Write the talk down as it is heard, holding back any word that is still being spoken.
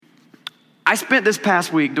I spent this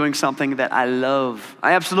past week doing something that I love.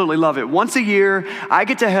 I absolutely love it. Once a year, I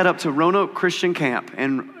get to head up to Roanoke Christian Camp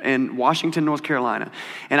in Washington, North Carolina.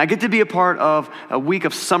 And I get to be a part of a week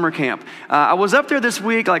of summer camp. I was up there this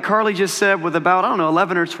week, like Carly just said, with about,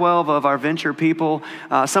 11 or 12 of our venture people,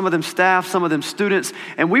 some of them staff, some of them students.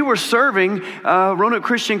 And we were serving Roanoke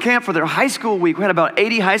Christian Camp for their high school week. We had about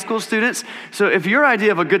 80 high school students. So if your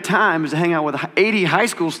idea of a good time is to hang out with 80 high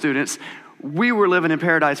school students, we were living in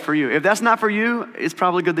paradise for you. If that's not for you, it's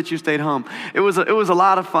probably good that you stayed home. It was a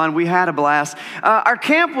lot of fun. We had a blast. Our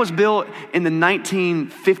camp was built in the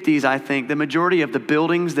 1950s, I think. The majority of the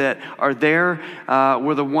buildings that are there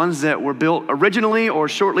were the ones that were built originally or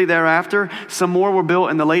shortly thereafter. Some more were built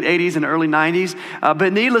in the late 80s and early 90s.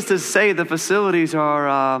 But needless to say, the facilities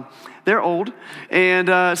are... they're old.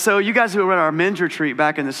 And so you guys who were at our men's retreat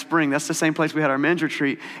back in the spring, that's the same place we had our men's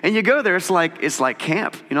retreat. And you go there, it's like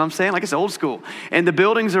camp. You know what I'm saying? Like it's old school. And the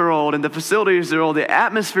buildings are old and the facilities are old. The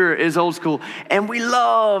atmosphere is old school. And we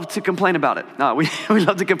love to complain about it. No, we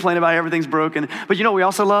love to complain about everything's broken. But you know what we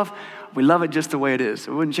also love? We love it just the way it is.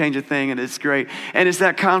 We wouldn't change a thing, and it's great. And it's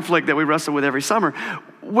that conflict that we wrestle with every summer.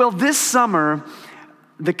 Well, this summer,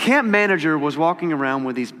 the camp manager was walking around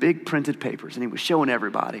with these big printed papers, and he was showing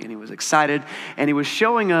everybody, and he was excited, and he was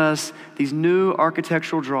showing us these new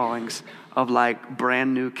architectural drawings of like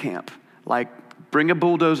brand new camp. Like bring a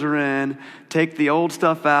bulldozer in, take the old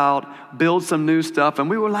stuff out, build some new stuff, and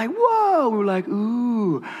we were like, whoa, we were like,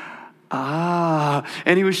 ooh,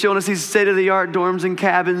 and he was showing us these state-of-the-art dorms and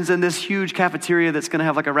cabins and this huge cafeteria that's gonna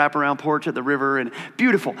have like a wraparound porch at the river, and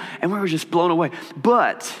beautiful, and we were just blown away.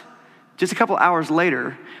 But just a couple hours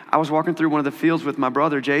later, I was walking through one of the fields with my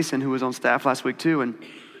brother, Jason, who was on staff last week too, and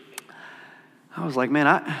I was like, man,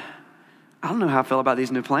 I don't know how I feel about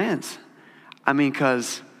these new plans. I mean,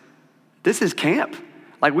 because this is camp.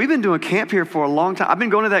 Like, we've been doing camp here for a long time. I've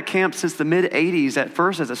been going to that camp since the mid-'80s, at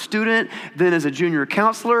first as a student, then as a junior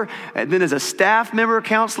counselor, and then as a staff member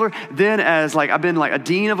counselor, then as I've been a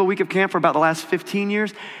dean of a week of camp for about the last 15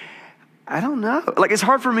 years. I don't know. It's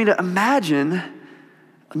hard for me to imagine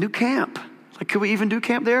a new camp. Could we even do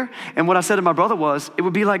camp there? And what I said to my brother was, it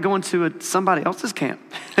would be like going to somebody else's camp.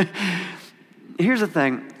 Here's the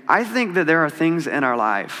thing. I think that there are things in our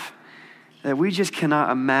life that we just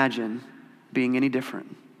cannot imagine being any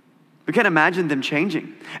different. We can't imagine them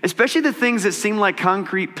changing, especially the things that seem like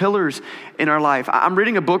concrete pillars in our life. I'm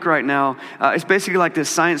reading a book right now. It's basically like this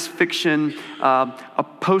science fiction, a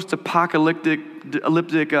post-apocalyptic,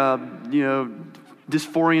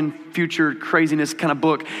 dysphorean future craziness kind of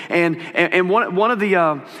book, and one of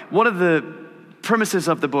the premises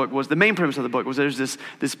of the book was, the main premise of the book was, there's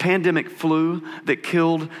this pandemic flu that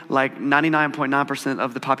killed 99.9%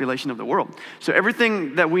 of the population of the world. So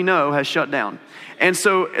everything that we know has shut down. And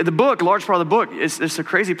so the book, large part of the book, it's the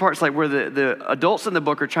crazy parts, where the adults in the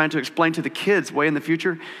book are trying to explain to the kids way in the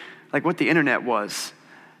future, what the internet was.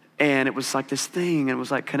 And it was this thing, and it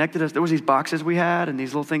was connected us. There was these boxes we had and these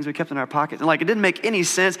little things we kept in our pockets. And it didn't make any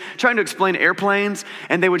sense trying to explain airplanes.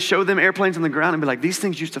 And they would show them airplanes on the ground and be like, these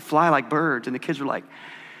things used to fly like birds. And the kids were like,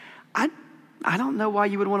 I don't know why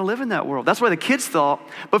you would want to live in that world. That's what the kids thought.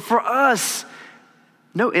 But for us,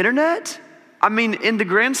 no internet? I mean, in the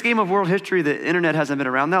grand scheme of world history, the internet hasn't been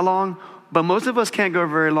around that long. But most of us can't go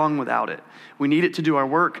very long without it. We need it to do our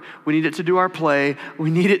work. We need it to do our play.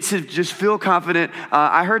 We need it to just feel confident.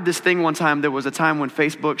 I heard this thing one time. There was a time when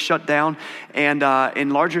Facebook shut down, and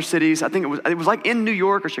in larger cities, I think it was in New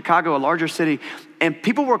York or Chicago, a larger city, and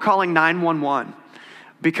people were calling 911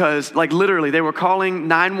 because literally they were calling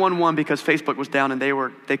 911 because Facebook was down and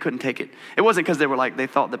they couldn't take it. It wasn't because they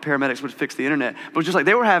thought the paramedics would fix the internet, but it was just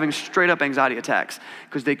they were having straight up anxiety attacks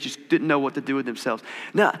because they just didn't know what to do with themselves.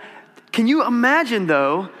 Now, can you imagine,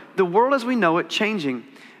 though, the world as we know it changing?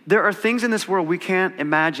 There are things in this world we can't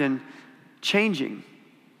imagine changing.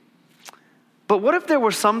 But what if there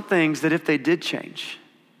were some things that if they did change,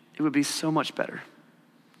 it would be so much better?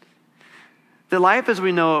 The life as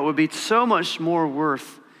we know it would be so much more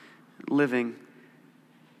worth living.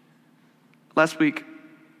 Last week,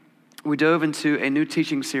 we dove into a new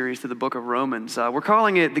teaching series through the book of Romans. We're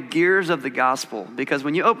calling it the Gears of the Gospel, because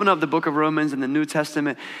when you open up the book of Romans in the New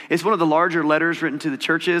Testament, it's one of the larger letters written to the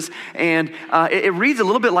churches, and it reads a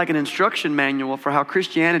little bit like an instruction manual for how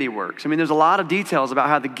Christianity works. I mean, there's a lot of details about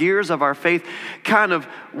how the gears of our faith kind of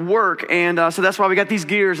work, and so that's why we got these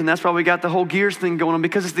gears, and that's why we got the whole gears thing going on,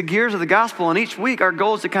 because it's the gears of the gospel, and each week our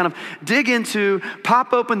goal is to kind of dig into,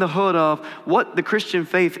 pop open the hood of what the Christian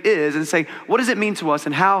faith is, and say, what does it mean to us,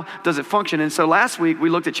 and how does it function? And so last week we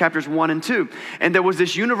looked at chapters 1 and 2, and there was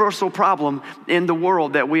this universal problem in the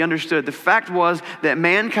world that we understood. The fact was that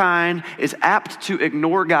mankind is apt to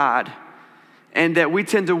ignore God. and that we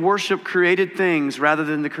tend to worship created things rather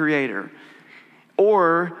than the Creator,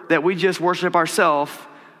 or that we just worship ourselves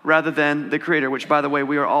rather than the Creator, which, by the way,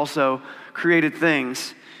 we are also created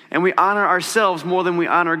things. And we honor ourselves more than we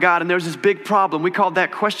honor God. And there's this big problem. We call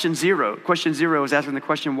that question zero. Question zero is asking the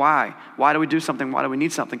question, why? Why do we do something? Why do we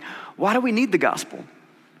need something? Why do we need the gospel?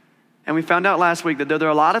 And we found out last week that there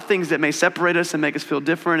are a lot of things that may separate us and make us feel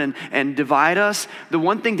different and divide us. The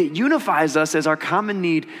one thing that unifies us is our common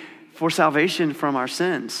need for salvation from our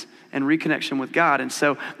sins and reconnection with God. And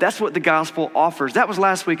so that's what the gospel offers. That was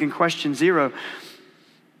last week in question zero.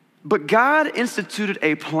 But God instituted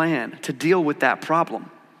a plan to deal with that problem.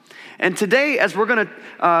 And today, as we're going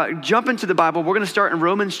to jump into the Bible, we're going to start in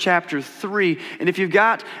Romans chapter 3. And if you've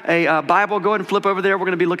got a Bible, go ahead and flip over there. We're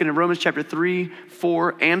going to be looking at Romans chapter 3,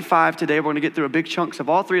 4, and 5 today. We're going to get through a big chunks of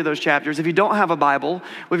all three of those chapters. If you don't have a Bible,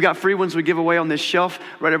 we've got free ones we give away on this shelf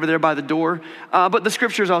right over there by the door. But the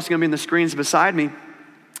scripture is also going to be in the screens beside me.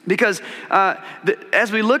 Because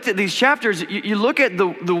as we looked at these chapters, you look at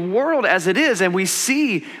the world as it is, and we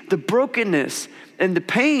see the brokenness and the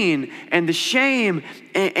pain and the shame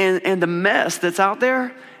and the mess that's out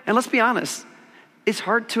there. And let's be honest, it's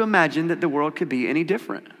hard to imagine that the world could be any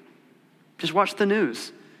different. Just watch the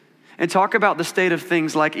news and talk about the state of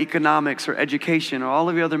things like economics or education or all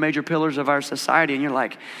of the other major pillars of our society, and you're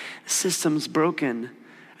like, the system's broken.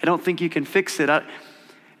 I don't think you can fix it.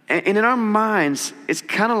 And in our minds, it's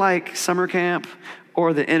kind of like summer camp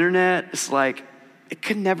or the internet. It's like, it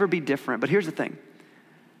could never be different. But here's the thing.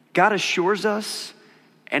 God assures us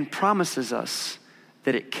and promises us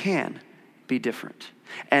that it can be different.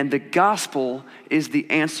 And the gospel is the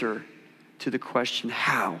answer to the question,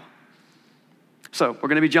 how? So we're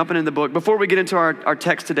going to be jumping in the book. Before we get into our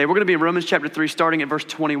text today, we're going to be in Romans chapter 3, starting at verse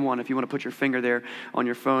 21, if you want to put your finger there on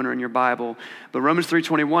your phone or in your Bible. But Romans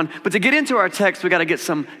 3:21. But to get into our text, we got to get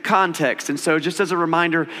some context. And so just as a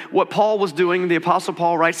reminder, what Paul was doing, the Apostle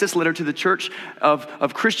Paul writes this letter to the church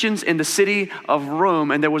of Christians in the city of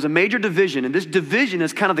Rome. And there was a major division. And this division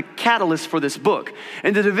is kind of the catalyst for this book.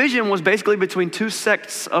 And the division was basically between two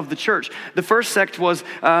sects of the church. The first sect was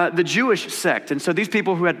the Jewish sect. And so these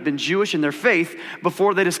people who had been Jewish in their faith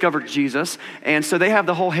before they discovered Jesus. And so they have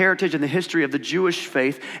the whole heritage and the history of the Jewish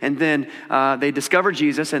faith. And then they discover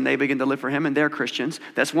Jesus and they begin to live for him, and they're Christians.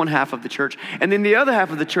 That's one half of the church. And then the other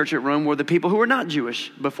half of the church at Rome were the people who were not Jewish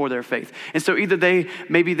before their faith. And so either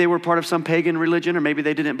maybe they were part of some pagan religion, or maybe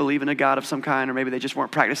they didn't believe in a God of some kind, or maybe they just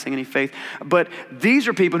weren't practicing any faith. But these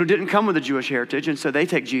are people who didn't come with a Jewish heritage. And so they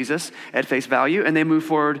take Jesus at face value and they move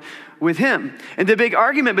forward with him. And the big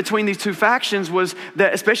argument between these two factions was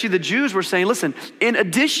that especially the Jews were saying, listen, in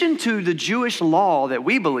addition to the Jewish law that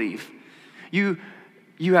we believe, you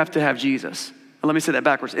have to have Jesus. Let me say that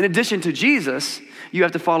backwards. In addition to Jesus, you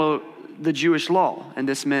have to follow the Jewish law. And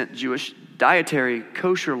this meant Jewish dietary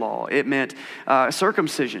kosher law. It meant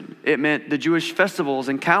circumcision. It meant the Jewish festivals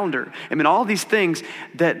and calendar. It meant all these things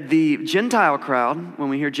that the Gentile crowd, when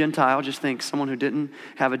we hear Gentile, just think someone who didn't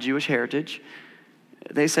have a Jewish heritage.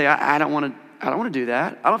 They say, I don't want to do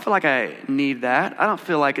that. I don't feel like I need that. I don't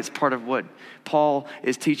feel like it's part of what Paul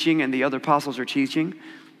is teaching and the other apostles are teaching.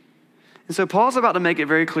 And so Paul's about to make it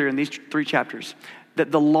very clear in these 3 chapters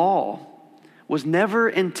that the law was never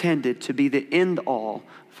intended to be the end all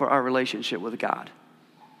for our relationship with God.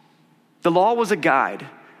 The law was a guide.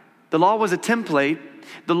 The law was a template.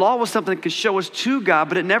 The law was something that could show us to God,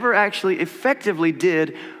 but it never actually effectively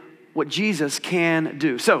did what Jesus can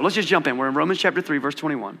do. So let's just jump in. We're in Romans chapter 3, verse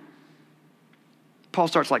 21. Paul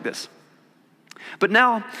starts like this. But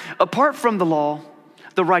now, apart from the law,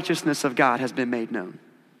 the righteousness of God has been made known,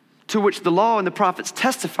 to which the law and the prophets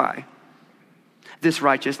testify. This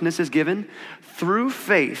righteousness is given through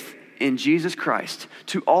faith in Jesus Christ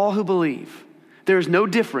to all who believe. There is no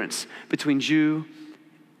difference between Jew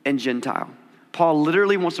and Gentile. Paul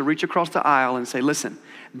literally wants to reach across the aisle and say, listen,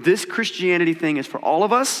 this Christianity thing is for all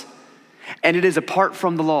of us, and it is apart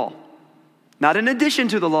from the law. Not in addition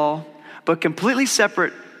to the law, but completely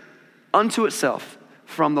separate unto itself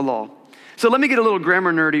from the law. So let me get a little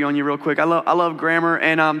grammar nerdy on you real quick. I love grammar,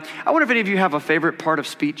 and I wonder if any of you have a favorite part of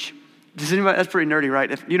speech. Does anybody? That's pretty nerdy,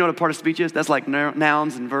 right? If you know what a part of speech is, that's like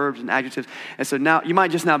nouns and verbs and adjectives. And so now you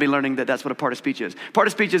might just now be learning that that's what a part of speech is. Part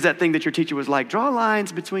of speech is that thing that your teacher was like, draw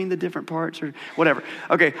lines between the different parts or whatever.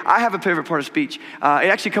 Okay, I have a favorite part of speech. It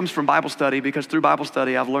actually comes from Bible study, because through Bible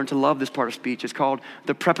study, I've learned to love this part of speech. It's called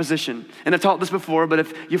the preposition. And I've taught this before, but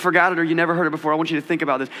if you forgot it or you never heard it before, I want you to think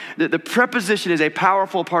about this. The preposition is a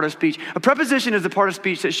powerful part of speech. A preposition is the part of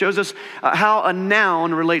speech that shows us how a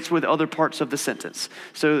noun relates with other parts of the sentence.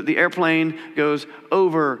 So the airplane airplane goes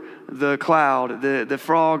over the cloud. The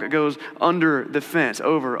frog goes under the fence.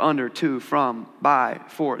 Over, under, to, from, by,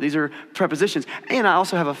 for. These are prepositions. And I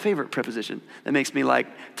also have a favorite preposition that makes me like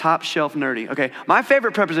top shelf nerdy. Okay, my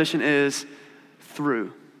favorite preposition is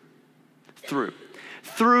through. Through.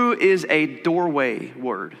 Through is a doorway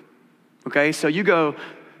word. Okay, so you go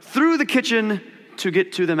through the kitchen to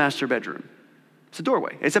get to the master bedroom. It's a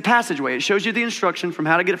doorway. It's a passageway. It shows you the instruction from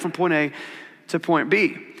how to get it from point A to point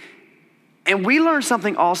B. And we learned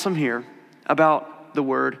something awesome here about the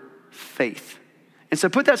word faith. And so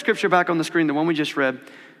put that scripture back on the screen, the one we just read.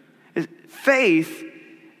 Faith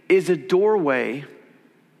is a doorway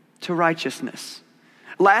to righteousness.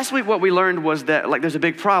 Last week what we learned was that there's a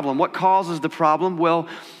big problem. What causes the problem? Well,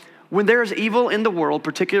 when there's evil in the world,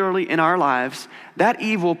 particularly in our lives, that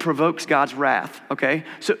evil provokes God's wrath, okay?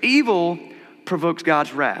 So evil provokes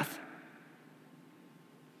God's wrath.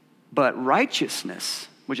 But righteousness,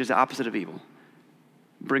 which is the opposite of evil,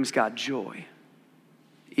 brings God joy.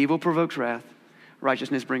 Evil provokes wrath.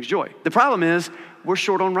 Righteousness brings joy. The problem is we're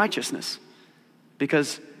short on righteousness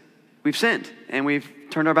because we've sinned and we've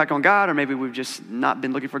turned our back on God, or maybe we've just not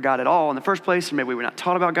been looking for God at all in the first place, or maybe we were not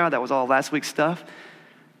taught about God. That was all last week's stuff.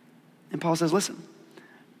 And Paul says, listen,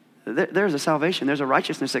 there's a salvation. There's a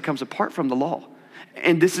righteousness that comes apart from the law.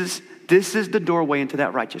 And this is the doorway into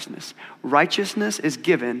that righteousness. Righteousness is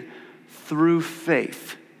given through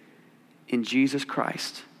faith in Jesus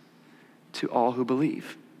Christ to all who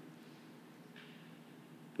believe.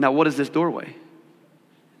 Now, what is this doorway?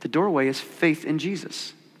 The doorway is faith in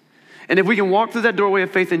Jesus. And if we can walk through that doorway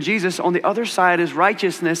of faith in Jesus, on the other side is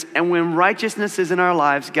righteousness. And when righteousness is in our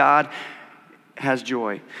lives, God has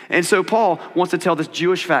joy. And so Paul wants to tell this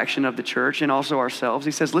Jewish faction of the church and also ourselves.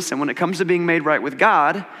 He says, listen, when it comes to being made right with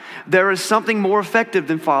God, there is something more effective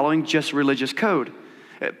than following just religious code.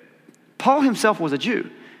 Paul himself was a Jew.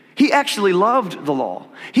 He actually loved the law.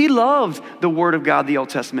 He loved the word of God, the Old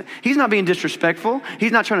Testament. He's not being disrespectful.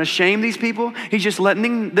 He's not trying to shame these people. He's just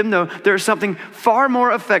letting them know there is something far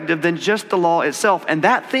more effective than just the law itself. And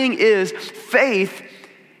that thing is faith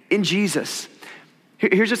in Jesus.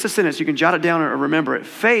 Here's just a sentence. You can jot it down or remember it.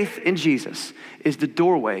 Faith in Jesus is the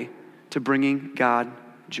doorway to bringing God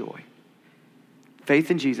joy.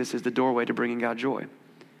 Faith in Jesus is the doorway to bringing God joy.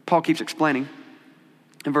 Paul keeps explaining.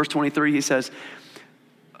 In verse 23, he says,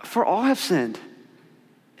 for all have sinned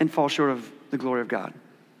and fall short of the glory of God.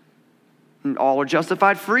 And all are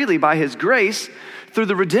justified freely by his grace through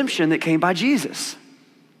the redemption that came by Jesus.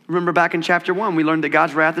 Remember back in chapter 1, we learned that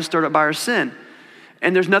God's wrath is stirred up by our sin.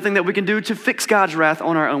 And there's nothing that we can do to fix God's wrath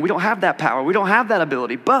on our own. We don't have that power. We don't have that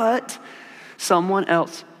ability. But someone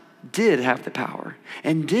else did have the power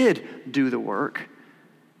and did do the work.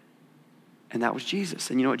 And that was Jesus.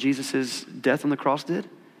 And you know what Jesus' death on the cross did?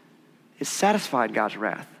 It satisfied God's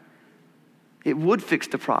wrath. It would fix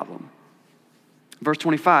the problem. Verse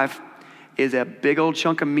 25 is a big old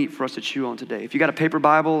chunk of meat for us to chew on today. If you got a paper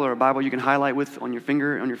Bible or a Bible you can highlight with on your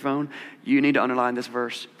finger, on your phone, you need to underline this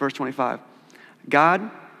verse. Verse 25.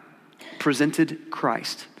 God presented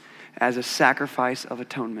Christ as a sacrifice of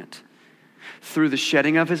atonement through the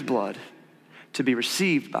shedding of his blood to be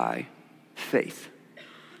received by faith.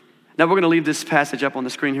 Now we're going to leave this passage up on the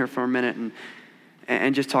screen here for a minute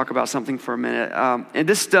and just talk about something for a minute. In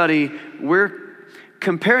this study, we're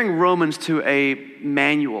comparing Romans to a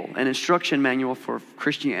manual, an instruction manual for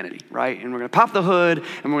Christianity, right? And we're going to pop the hood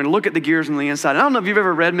and we're going to look at the gears on the inside. And I don't know if you've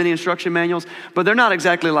ever read many instruction manuals, but they're not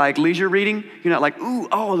exactly like leisure reading. You're not like,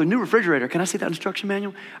 the new refrigerator. Can I see that instruction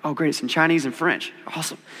manual? Oh, great. It's in Chinese and French.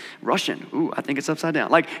 Awesome. Russian. I think it's upside down.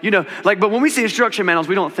 But when we see instruction manuals,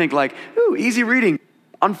 we don't think like, easy reading.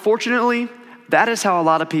 Unfortunately, that is how a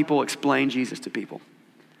lot of people explain Jesus to people.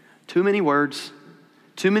 Too many words.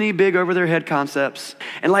 Too many big over their head concepts.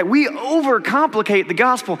 And we overcomplicate the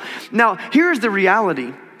gospel. Now, here's the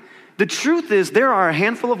reality. The truth is there are a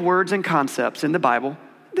handful of words and concepts in the Bible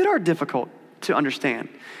that are difficult to understand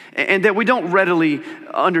and that we don't readily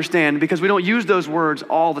understand because we don't use those words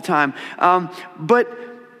all the time. But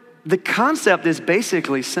the concept is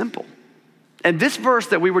basically simple. And this verse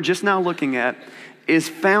that we were just now looking at is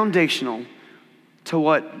foundational to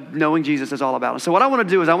what knowing Jesus is all about. And so what I want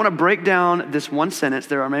to do is I want to break down this one sentence.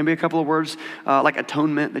 There are maybe a couple of words like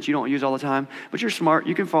atonement that you don't use all the time, but you're smart.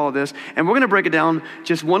 You can follow this. And we're going to break it down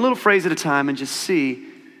just one little phrase at a time and just see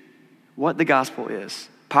what the gospel is.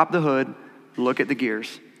 Pop the hood, look at the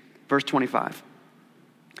gears. Verse 25.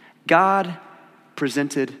 God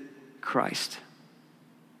presented Christ.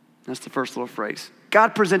 That's the first little phrase.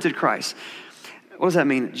 God presented Christ. What does that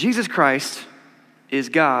mean? Jesus Christ is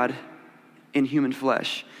God in human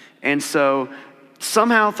flesh. And so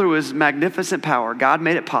somehow through his magnificent power, God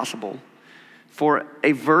made it possible for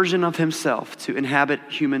a version of himself to inhabit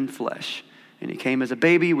human flesh. And he came as a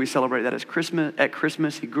baby. We celebrate that as Christmas. At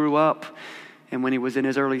Christmas, he grew up. And when he was in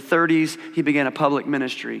his early 30s, he began a public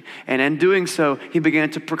ministry. And in doing so, he began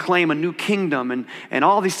to proclaim a new kingdom and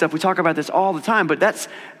all these stuff. We talk about this all the time, but that's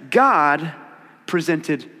God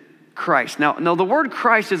presented Christ. Now, the word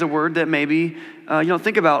Christ is a word that maybe you don't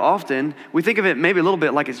think about often. We think of it maybe a little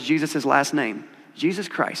bit like it's Jesus' last name. Jesus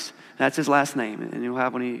Christ. That's his last name. And he'll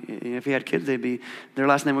have, if he had kids, their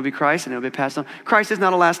last name would be Christ, and it would be passed on. Christ is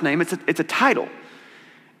not a last name. It's a title.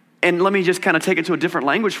 And let me just kind of take it to a different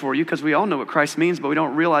language for you, because we all know what Christ means, but we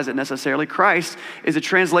don't realize it necessarily. Christ is a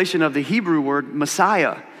translation of the Hebrew word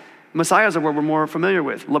Messiah. Messiah is a word we're more familiar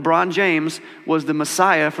with. LeBron James was the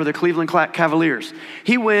Messiah for the Cleveland Cavaliers.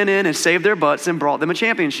 He went in and saved their butts and brought them a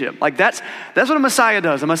championship. Like that's what a Messiah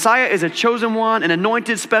does. A Messiah is a chosen one, an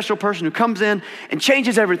anointed special person who comes in and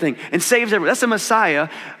changes everything and saves everything. That's a Messiah,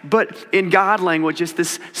 but in God language, it's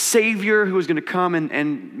this Savior who is going to come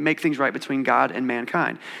and make things right between God and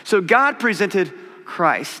mankind. So God presented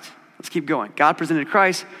Christ. Let's keep going. God presented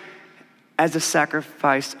Christ as a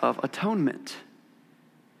sacrifice of atonement.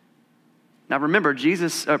 Now remember,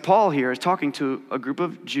 Paul here is talking to a group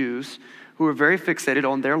of Jews who were very fixated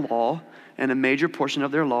on their law, and a major portion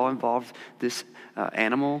of their law involved this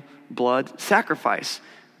animal blood sacrifice.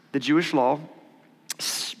 The Jewish law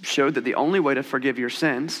showed that the only way to forgive your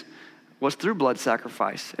sins was through blood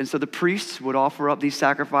sacrifice. And so the priests would offer up these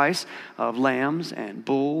sacrifice of lambs and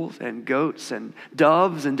bulls and goats and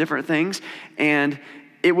doves and different things. And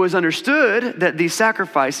it was understood that these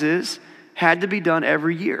sacrifices had to be done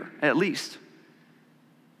every year, at least.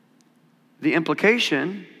 The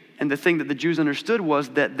implication and the thing that the Jews understood was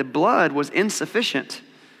that the blood was insufficient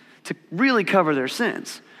to really cover their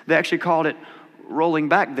sins. They actually called it rolling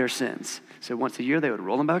back their sins. So once a year they would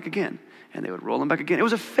roll them back again, and they would roll them back again. It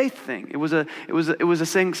was a faith thing. It was a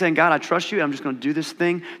thing saying, God, I trust you. I'm just going to do this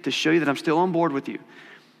thing to show you that I'm still on board with you.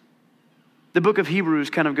 The book of Hebrews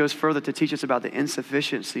kind of goes further to teach us about the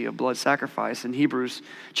insufficiency of blood sacrifice. In Hebrews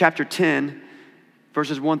chapter 10,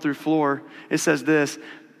 verses 1 through 4, it says this: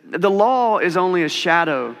 the law is only a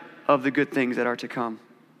shadow of the good things that are to come,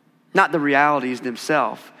 not the realities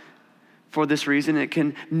themselves. For this reason, it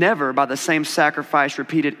can never, by the same sacrifice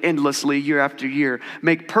repeated endlessly year after year,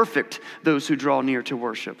 make perfect those who draw near to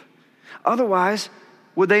worship. Otherwise,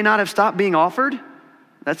 would they not have stopped being offered?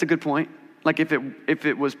 That's a good point. Like if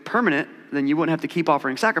it was permanent, then you wouldn't have to keep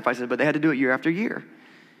offering sacrifices, but they had to do it year after year.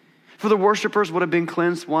 For the worshipers would have been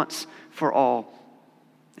cleansed once for all,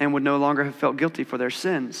 and would no longer have felt guilty for their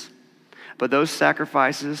sins. But those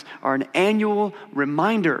sacrifices are an annual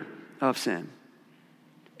reminder of sin.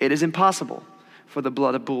 It is impossible for the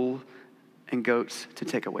blood of bull and goats to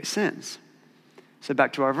take away sins. So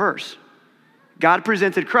back to our verse. God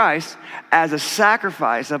presented Christ as a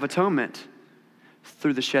sacrifice of atonement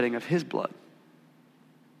through the shedding of his blood.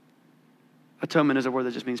 Atonement is a word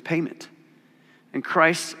that just means payment. And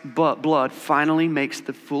Christ's blood finally makes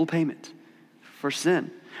the full payment for sin,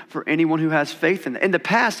 for anyone who has faith in it. In the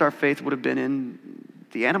past, our faith would have been in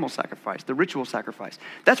the animal sacrifice, the ritual sacrifice.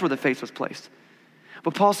 That's where the faith was placed.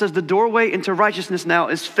 But Paul says the doorway into righteousness now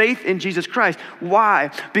is faith in Jesus Christ. Why?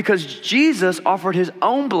 Because Jesus offered his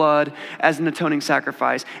own blood as an atoning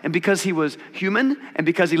sacrifice. And because he was human, and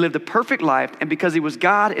because he lived a perfect life, and because he was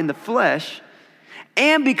God in the flesh,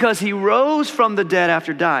 and because he rose from the dead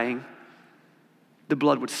after dying, the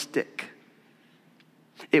blood would stick.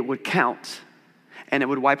 It would count. And it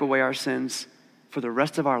would wipe away our sins for the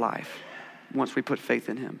rest of our life once we put faith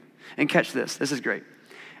in him. And catch this. This is great.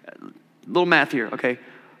 Little math here, okay?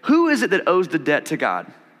 Who is it that owes the debt to God?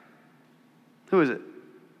 Who is it?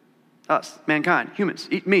 Us, mankind, humans.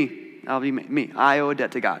 Me. I'll be me. I owe a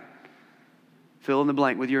debt to God. Fill in the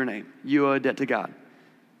blank with your name. You owe a debt to God.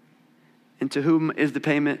 And to whom is the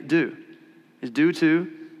payment due? It's due to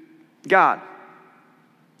God.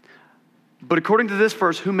 But according to this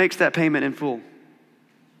verse, who makes that payment in full?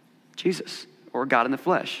 Jesus, or God in the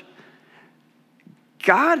flesh.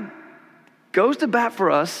 God goes to bat for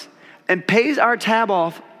us and pays our tab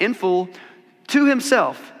off in full to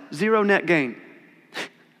himself. Zero net gain.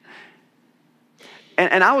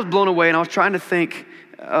 and I was blown away, and I was trying to think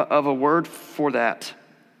of a word for that.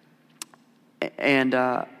 And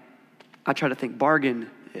I tried to think bargain.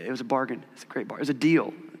 It was a bargain. It's a great bargain. It was a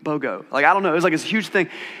deal. BOGO. Like, I don't know. It was like this huge thing.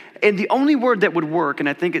 And the only word that would work, and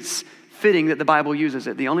I think it's fitting that the Bible uses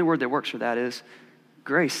it, the only word that works for that is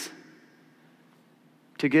grace.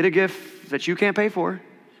 To get a gift that you can't pay for,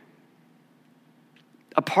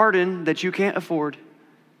 a pardon that you can't afford,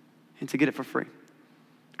 and to get it for free.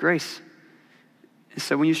 Grace.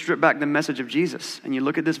 So when you strip back the message of Jesus and you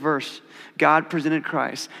look at this verse, God presented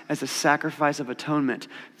Christ as a sacrifice of atonement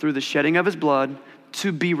through the shedding of his blood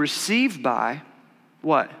to be received by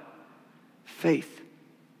what? Faith.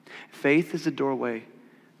 Faith is the doorway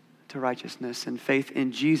to righteousness, and faith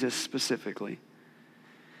in Jesus specifically.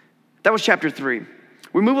 That was chapter 3.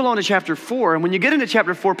 We move along to chapter 4, and when you get into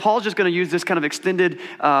chapter 4, Paul's just going to use this kind of extended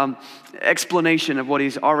explanation of what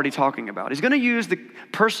he's already talking about. He's going to use the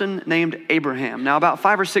person named Abraham. Now, about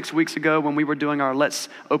 5 or 6 weeks ago when we were doing our Let's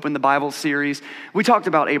Open the Bible series, we talked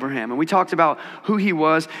about Abraham, and we talked about who he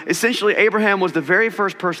was. Essentially, Abraham was the very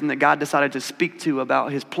first person that God decided to speak to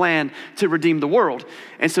about his plan to redeem the world.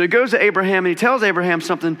 And so he goes to Abraham, and he tells Abraham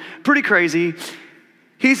something pretty crazy.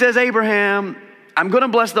 He says, Abraham, I'm going to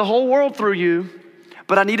bless the whole world through you,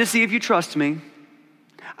 but I need to see if you trust me.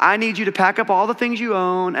 I need you to pack up all the things you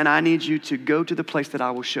own, and I need you to go to the place that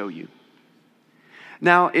I will show you.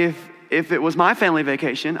 Now, if it was my family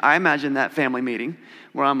vacation, I imagine that family meeting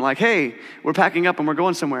where I'm like, hey, we're packing up and we're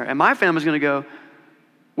going somewhere. And my family's going to go,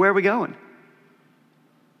 where are we going?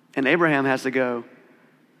 And Abraham has to go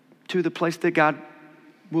to the place that God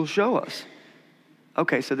will show us.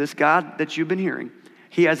 Okay, so this God that you've been hearing,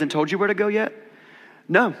 he hasn't told you where to go yet?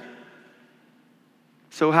 No.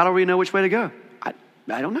 So how do we know which way to go? I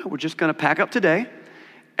don't know. We're just going to pack up today,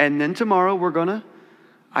 and then tomorrow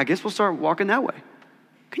I guess we'll start walking that way.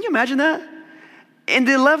 Can you imagine that? And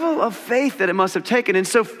the level of faith that it must have taken. And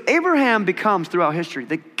so Abraham becomes, throughout history,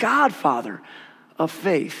 the godfather of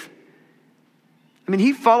faith. I mean,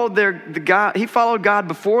 he followed God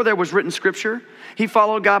before there was written scripture. He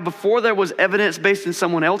followed God before there was evidence based in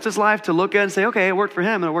someone else's life to look at and say, okay, it worked for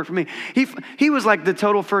him and it worked for me. He was like the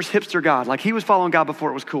total first hipster God. Like he was following God before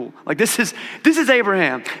it was cool. Like this is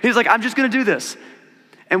Abraham. He's like, I'm just going to do this.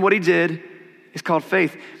 And what he did is called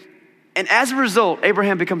faith. And as a result,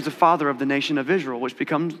 Abraham becomes the father of the nation of Israel, which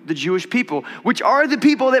becomes the Jewish people, which are the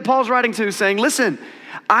people that Paul's writing to, saying, listen,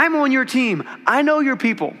 I'm on your team. I know your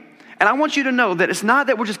people. And I want you to know that it's not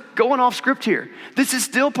that we're just going off script here. This is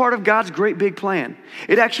still part of God's great big plan.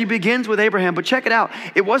 It actually begins with Abraham, but check it out.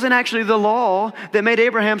 It wasn't actually the law that made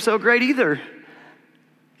Abraham so great either.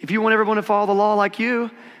 If you want everyone to follow the law like you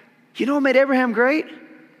know what made Abraham great?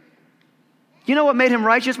 You know what made him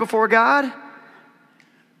righteous before God?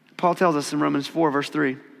 Paul tells us in Romans 4, verse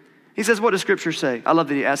 3. He says, what does Scripture say? I love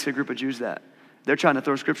that he asks a group of Jews that. They're trying to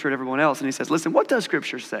throw Scripture at everyone else. And he says, listen, what does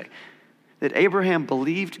Scripture say? That Abraham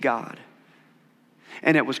believed God,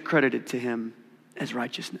 and it was credited to him as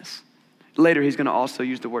righteousness. Later, he's going to also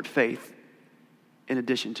use the word faith in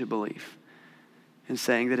addition to belief, and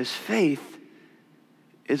saying that his faith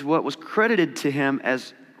is what was credited to him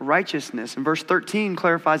as righteousness. And verse 13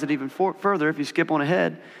 clarifies it even further if you skip on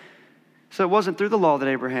ahead. So it wasn't through the law that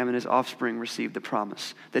Abraham and his offspring received the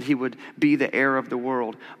promise that he would be the heir of the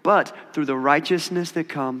world, but through the righteousness that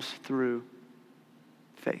comes through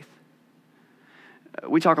faith.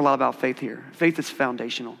 We talk a lot about faith here. Faith is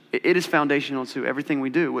foundational. It is foundational to everything we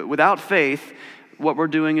do. Without faith, what we're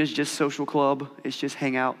doing is just social club. It's just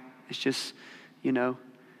hang out. It's just,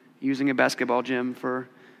 using a basketball gym for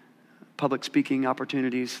public speaking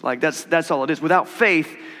opportunities. Like that's all it is. Without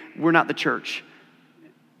faith, we're not the church.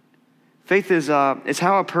 Faith is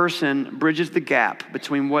how a person bridges the gap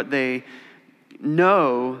between what they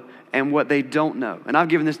know and what they don't know. And I've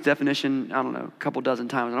given this definition, a couple dozen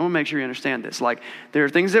times. And I want to make sure you understand this. Like, there are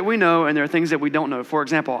things that we know and there are things that we don't know. For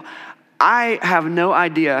example, I have no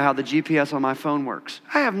idea how the GPS on my phone works.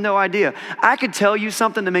 I have no idea. I could tell you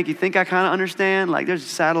something to make you think I kind of understand. Like, there's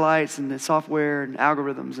satellites and the software and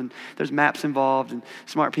algorithms and there's maps involved and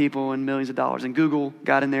smart people and millions of dollars. And Google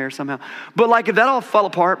got in there somehow. But like, if that all fell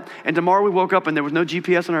apart and tomorrow we woke up and there was no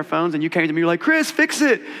GPS on our phones and you came to me, you're like, Chris, fix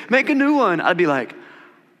it. Make a new one. I'd be like,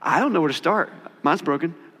 I don't know where to start. Mine's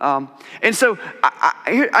broken. And so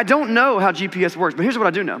I don't know how GPS works, but here's what I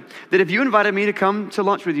do know. That if you invited me to come to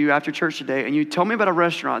lunch with you after church today and you told me about a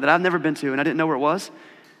restaurant that I've never been to and I didn't know where it was,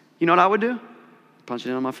 you know what I would do? Punch it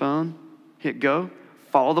in on my phone, hit go,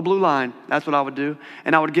 follow the blue line. That's what I would do.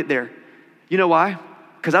 And I would get there. You know why?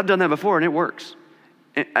 Because I've done that before and it works.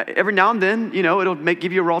 And every now and then, it'll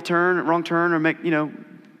give you a wrong turn or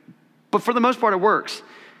but for the most part it works.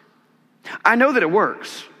 I know that it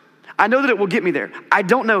works. I know that it will get me there. I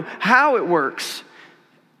don't know how it works.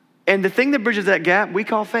 And the thing that bridges that gap, we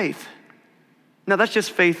call faith. Now, that's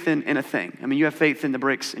just faith in a thing. I mean, you have faith in the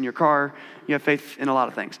brakes in your car. You have faith in a lot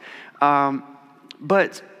of things.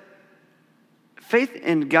 But faith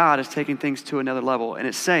in God is taking things to another level. And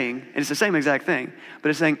it's the same exact thing, but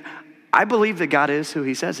it's saying, I believe that God is who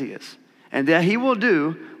he says he is. And that he will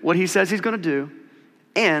do what he says he's going to do.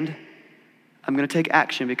 And I'm going to take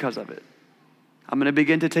action because of it. I'm going to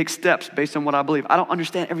begin to take steps based on what I believe. I don't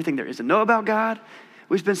understand everything there is to know about God.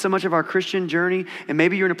 We spend so much of our Christian journey, and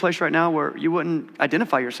maybe you're in a place right now where you wouldn't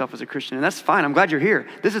identify yourself as a Christian, and that's fine. I'm glad you're here.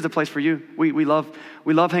 This is the place for you. We love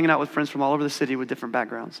hanging out with friends from all over the city with different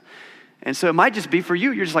backgrounds. And so it might just be for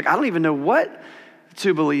you. You're just like, I don't even know what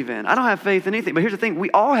to believe in. I don't have faith in anything. But here's the thing.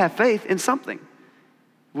 We all have faith in something.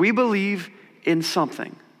 We believe in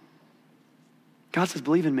something. God says,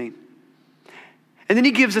 believe in me. And then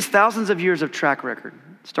he gives us thousands of years of track record,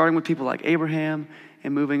 starting with people like Abraham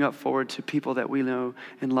and moving up forward to people that we know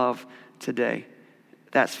and love today.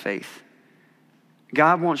 That's faith.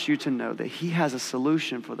 God wants you to know that he has a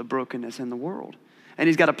solution for the brokenness in the world. And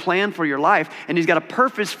he's got a plan for your life, and he's got a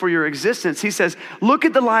purpose for your existence. He says, look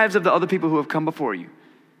at the lives of the other people who have come before you.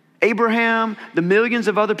 Abraham, the millions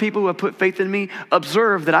of other people who have put faith in me,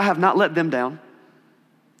 observe that I have not let them down.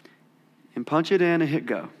 And punch it in and hit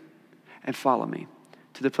go and follow me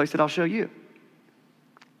to the place that I'll show you.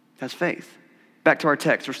 That's faith. Back to our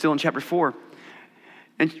text. We're still in chapter 4.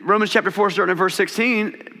 In Romans chapter 4, starting at verse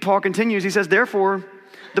 16, Paul continues. He says, therefore,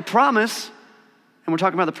 the promise, and we're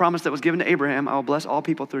talking about the promise that was given to Abraham, I will bless all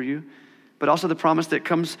people through you, but also the promise that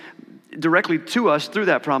comes directly to us through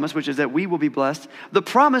that promise, which is that we will be blessed. The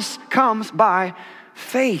promise comes by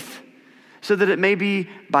faith, so that it may be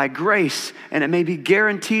by grace, and it may be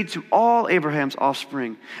guaranteed to all Abraham's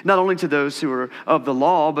offspring, not only to those who are of the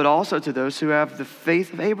law, but also to those who have the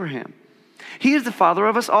faith of Abraham. He is the father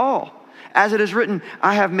of us all. As it is written,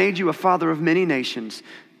 I have made you a father of many nations.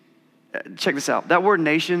 Check this out. That word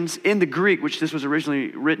nations, in the Greek, which this was originally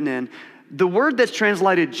written in, the word that's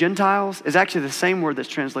translated Gentiles is actually the same word that's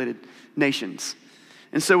translated nations.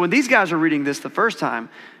 And so when these guys are reading this the first time,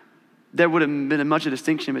 there would have been much of a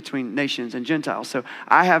distinction between nations and Gentiles. So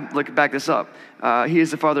I have, back this up. He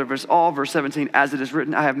is the father of us all, verse 17, as it is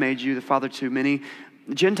written, I have made you the father to many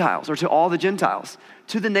Gentiles, or to all the Gentiles,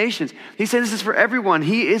 to the nations. He says this is for everyone.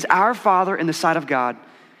 He is our Father in the sight of God,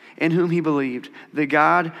 in whom he believed, the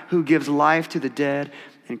God who gives life to the dead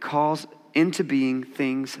and calls into being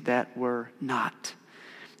things that were not.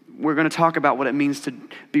 We're going to talk about what it means to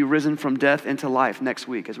be risen from death into life next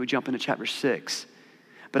week as we jump into chapter 6.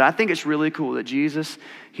 But I think it's really cool that Jesus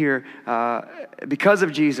here, because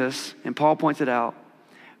of Jesus, and Paul points it out,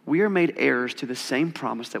 we are made heirs to the same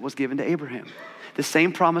promise that was given to Abraham. The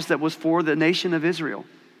same promise that was for the nation of Israel.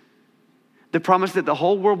 The promise that the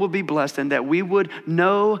whole world would be blessed and that we would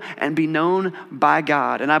know and be known by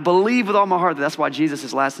God. And I believe with all my heart that that's why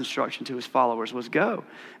Jesus' last instruction to his followers was go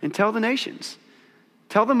and tell the nations.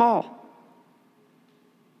 Tell them all.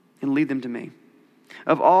 And lead them to me.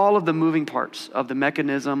 Of all of the moving parts of the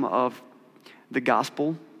mechanism of the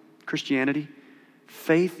gospel, Christianity,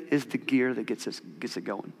 faith is the gear that gets it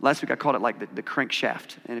going. Last week I called it the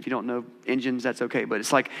crankshaft. And if you don't know engines, that's okay. But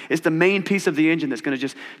it's the main piece of the engine that's going to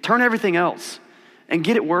just turn everything else and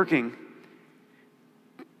get it working.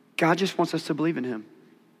 God just wants us to believe in him.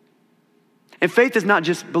 And faith is not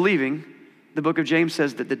just believing. The book of James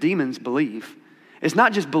says that the demons believe. It's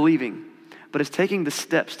not just believing, but it's taking the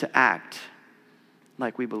steps to act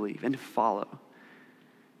like we believe and follow.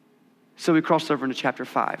 So we crossed over into chapter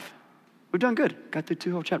 5. We've done good. Got through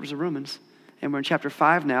 2 whole chapters of Romans. And we're in chapter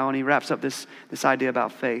 5 now, and he wraps up this idea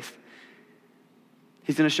about faith.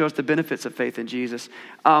 He's going to show us the benefits of faith in Jesus.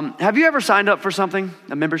 Have you ever signed up for something,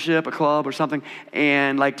 a membership, a club or something,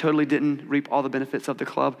 and totally didn't reap all the benefits of the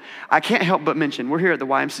club? I can't help but mention, we're here at the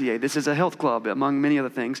YMCA. This is a health club, among many other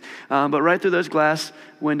things. But right through those glass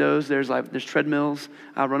windows, there's treadmills.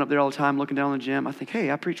 I run up there all the time, looking down the gym. I think, hey,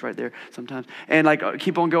 I preach right there sometimes. And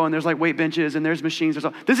keep on going. There's weight benches, and there's machines.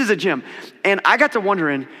 This is a gym. And I got to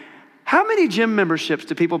wondering, how many gym memberships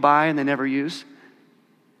do people buy and they never use?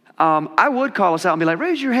 I would call us out and be like,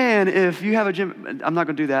 raise your hand if you have a gym. I'm not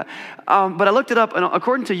going to do that. But I looked it up, and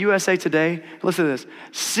according to USA Today, listen to this,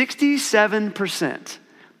 67%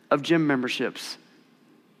 of gym memberships,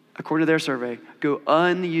 according to their survey, go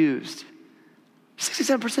unused.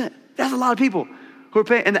 67%. That's a lot of people who are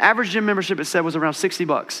paying. And the average gym membership, it said, was around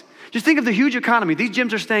 $60. Just think of the huge economy. These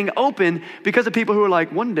gyms are staying open because of people who are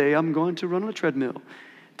like, one day I'm going to run on a treadmill.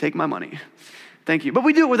 Take my money. Thank you. But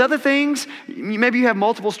we do it with other things. Maybe you have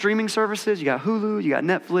multiple streaming services. You got Hulu, you got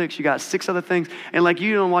Netflix, you got 6 other things, and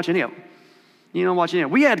you don't watch any of them. You don't watch any of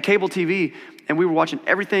them. We had cable TV, and we were watching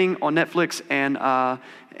everything on Netflix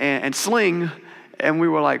and Sling, and we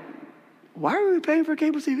were like, why are we paying for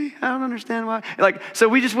cable TV? I don't understand why. So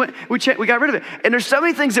we just we got rid of it. And there's so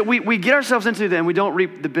many things that we get ourselves into that and we don't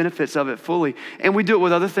reap the benefits of it fully. And we do it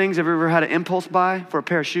with other things. Have you ever had an impulse buy for a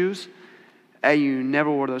pair of shoes? And you never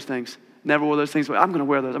wore those things. Never wore those things, but I'm going to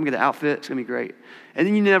wear those. I'm going to get an outfit. It's going to be great. And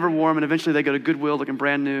then you never wore them, and eventually they go to Goodwill looking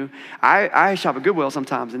brand new. I shop at Goodwill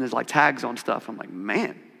sometimes, and there's like tags on stuff. I'm like,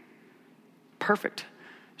 man, perfect.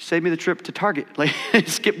 Save me the trip to Target. Like,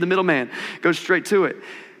 skip the middleman. Go straight to it.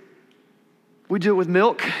 We do it with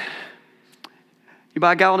milk. You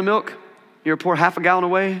buy a gallon of milk, you pour half a gallon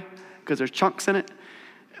away because there's chunks in it.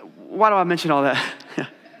 Why do I mention all that?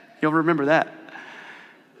 You'll remember that.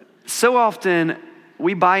 So often,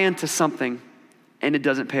 we buy into something and it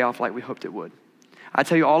doesn't pay off like we hoped it would. I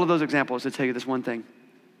tell you all of those examples to tell you this one thing.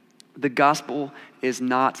 The gospel is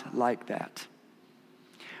not like that.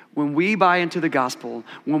 When we buy into the gospel,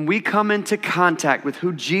 when we come into contact with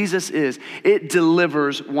who Jesus is, it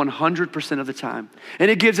delivers 100% of the time.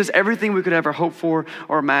 And it gives us everything we could ever hope for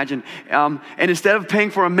or imagine. And instead of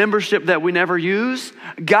paying for a membership that we never use,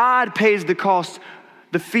 God pays the cost,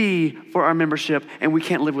 the fee for our membership, and we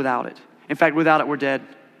can't live without it. In fact, without it, we're dead.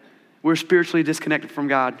 We're spiritually disconnected from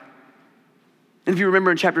God. And if you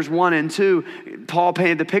remember in chapters 1 and 2, Paul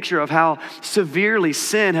painted the picture of how severely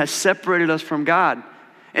sin has separated us from God.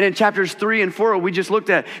 And in chapters 3 and 4, we just looked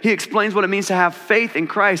at, he explains what it means to have faith in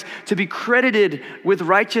Christ, to be credited with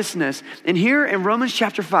righteousness. And here in Romans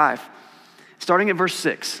chapter 5, starting at verse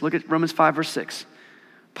 6, look at Romans 5, verse 6.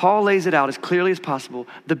 Paul lays it out as clearly as possible,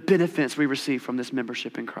 the benefits we receive from this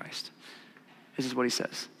membership in Christ. This is what he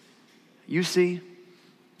says. You see,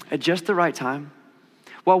 at just the right time,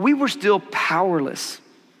 while we were still powerless,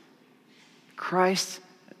 Christ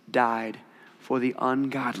died for the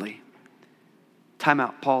ungodly. Time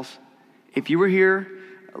out, pause. If you were here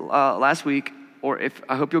last week, or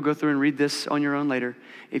I hope you'll go through and read this on your own later.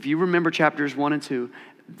 If you remember chapters 1 and 2,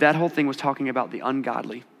 that whole thing was talking about the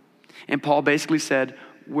ungodly. And Paul basically said,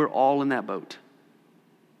 we're all in that boat.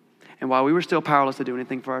 And while we were still powerless to do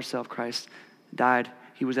anything for ourselves, Christ died.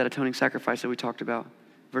 He was that atoning sacrifice that we talked about.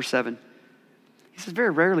 Verse 7. He says,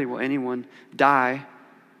 very rarely will anyone die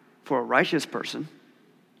for a righteous person.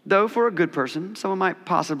 Though for a good person, someone might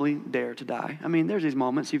possibly dare to die. I mean, there's these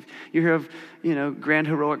moments. You hear of, grand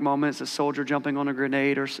heroic moments, a soldier jumping on a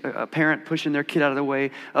grenade or a parent pushing their kid out of the way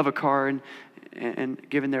of a car and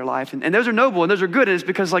giving their life. And those are noble and those are good. And it's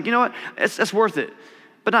because, it's worth it.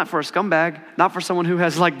 But not for a scumbag, not for someone who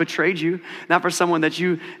has, betrayed you, not for someone that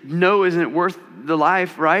you know isn't worth the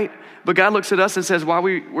life, right? But God looks at us and says, while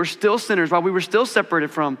we were still sinners, while we were still separated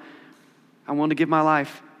from, I wanted to give my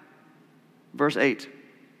life. Verse 8.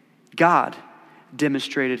 God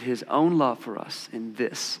demonstrated his own love for us in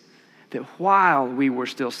this, that while we were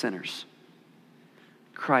still sinners,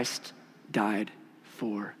 Christ died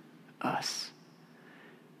for us.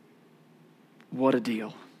 What a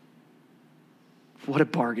deal. What a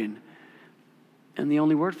bargain. And the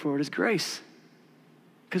only word for it is grace,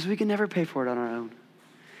 because we can never pay for it on our own.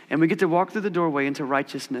 And we get to walk through the doorway into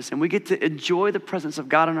righteousness. And we get to enjoy the presence of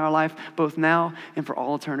God in our life, both now and for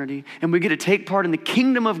all eternity. And we get to take part in the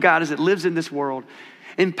kingdom of God as it lives in this world,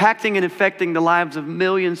 impacting and affecting the lives of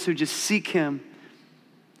millions who just seek him,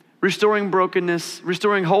 restoring brokenness,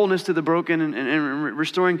 restoring wholeness to the broken, and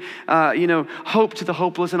restoring, hope to the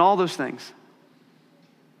hopeless, and all those things.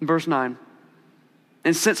 Verse 9.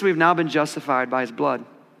 And since we've now been justified by his blood,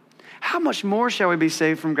 how much more shall we be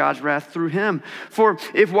saved from God's wrath through him? For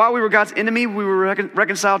if while we were God's enemy, we were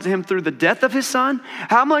reconciled to him through the death of his son,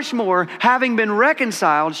 how much more, having been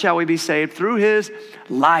reconciled, shall we be saved through his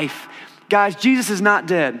life? Guys, Jesus is not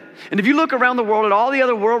dead. And if you look around the world at all the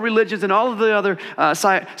other world religions and all of the other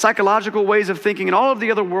psychological ways of thinking and all of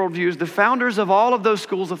the other worldviews, the founders of all of those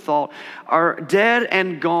schools of thought are dead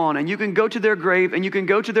and gone. And you can go to their grave and you can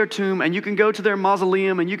go to their tomb and you can go to their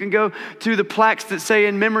mausoleum and you can go to the plaques that say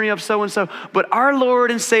in memory of so-and-so. But our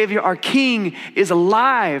Lord and Savior, our King, is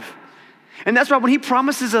alive. And that's why when he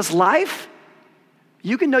promises us life,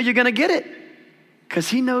 you can know you're going to get it because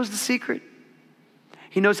he knows the secret.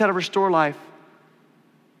 He knows how to restore life.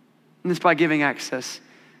 And it's by giving access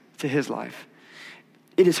to his life.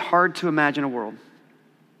 It is hard to imagine a world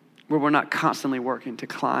where we're not constantly working to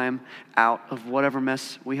climb out of whatever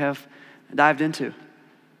mess we have dived into.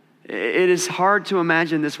 It is hard to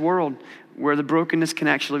imagine this world where the brokenness can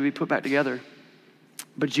actually be put back together.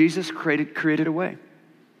 But Jesus created a way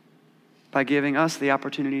by giving us the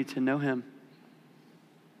opportunity to know him.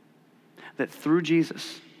 That through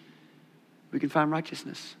Jesus, we can find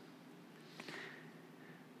righteousness.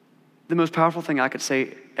 The most powerful thing I could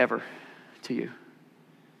say ever to you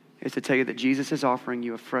is to tell you that Jesus is offering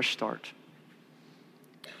you a fresh start.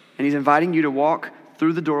 And he's inviting you to walk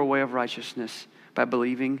through the doorway of righteousness by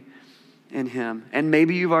believing in him. And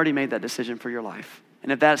maybe you've already made that decision for your life.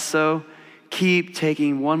 And if that's so, keep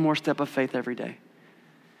taking one more step of faith every day.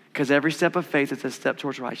 Because every step of faith is a step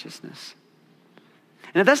towards righteousness.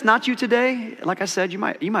 And if that's not you today, like I said, you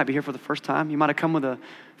might be here for the first time. You might have come with a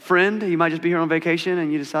friend. You might just be here on vacation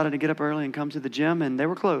and you decided to get up early and come to the gym and they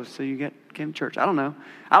were closed, so you came to church. I don't know.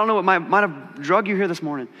 I don't know what might have drug you here this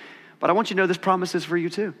morning, but I want you to know this promise is for you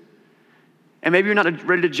too. And maybe you're not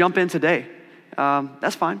ready to jump in today.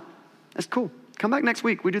 That's fine. That's cool. Come back next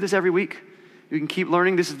week. We do this every week. You can keep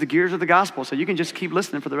learning. This is the gears of the gospel, so you can just keep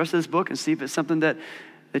listening for the rest of this book and see if it's something that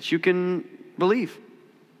you can believe.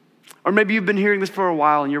 Or maybe you've been hearing this for a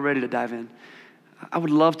while and you're ready to dive in. I would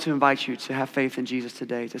love to invite you to have faith in Jesus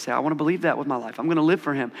today, to say, I want to believe that with my life. I'm going to live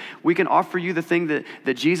for him. We can offer you the thing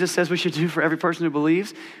that Jesus says we should do for every person who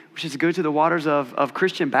believes, which is to go to the waters of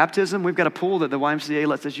Christian baptism. We've got a pool that the YMCA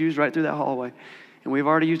lets us use right through that hallway. And we've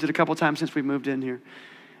already used it a couple times since we moved in here.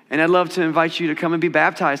 And I'd love to invite you to come and be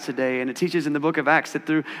baptized today. And it teaches in the book of Acts that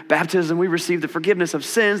through baptism, we receive the forgiveness of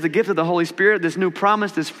sins, the gift of the Holy Spirit, this new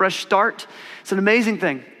promise, this fresh start. It's an amazing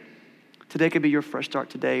thing. Today could be your fresh start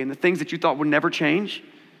today. And the things that you thought would never change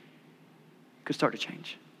could start to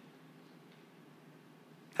change.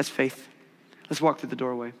 That's faith. Let's walk through the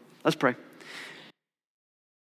doorway. Let's pray.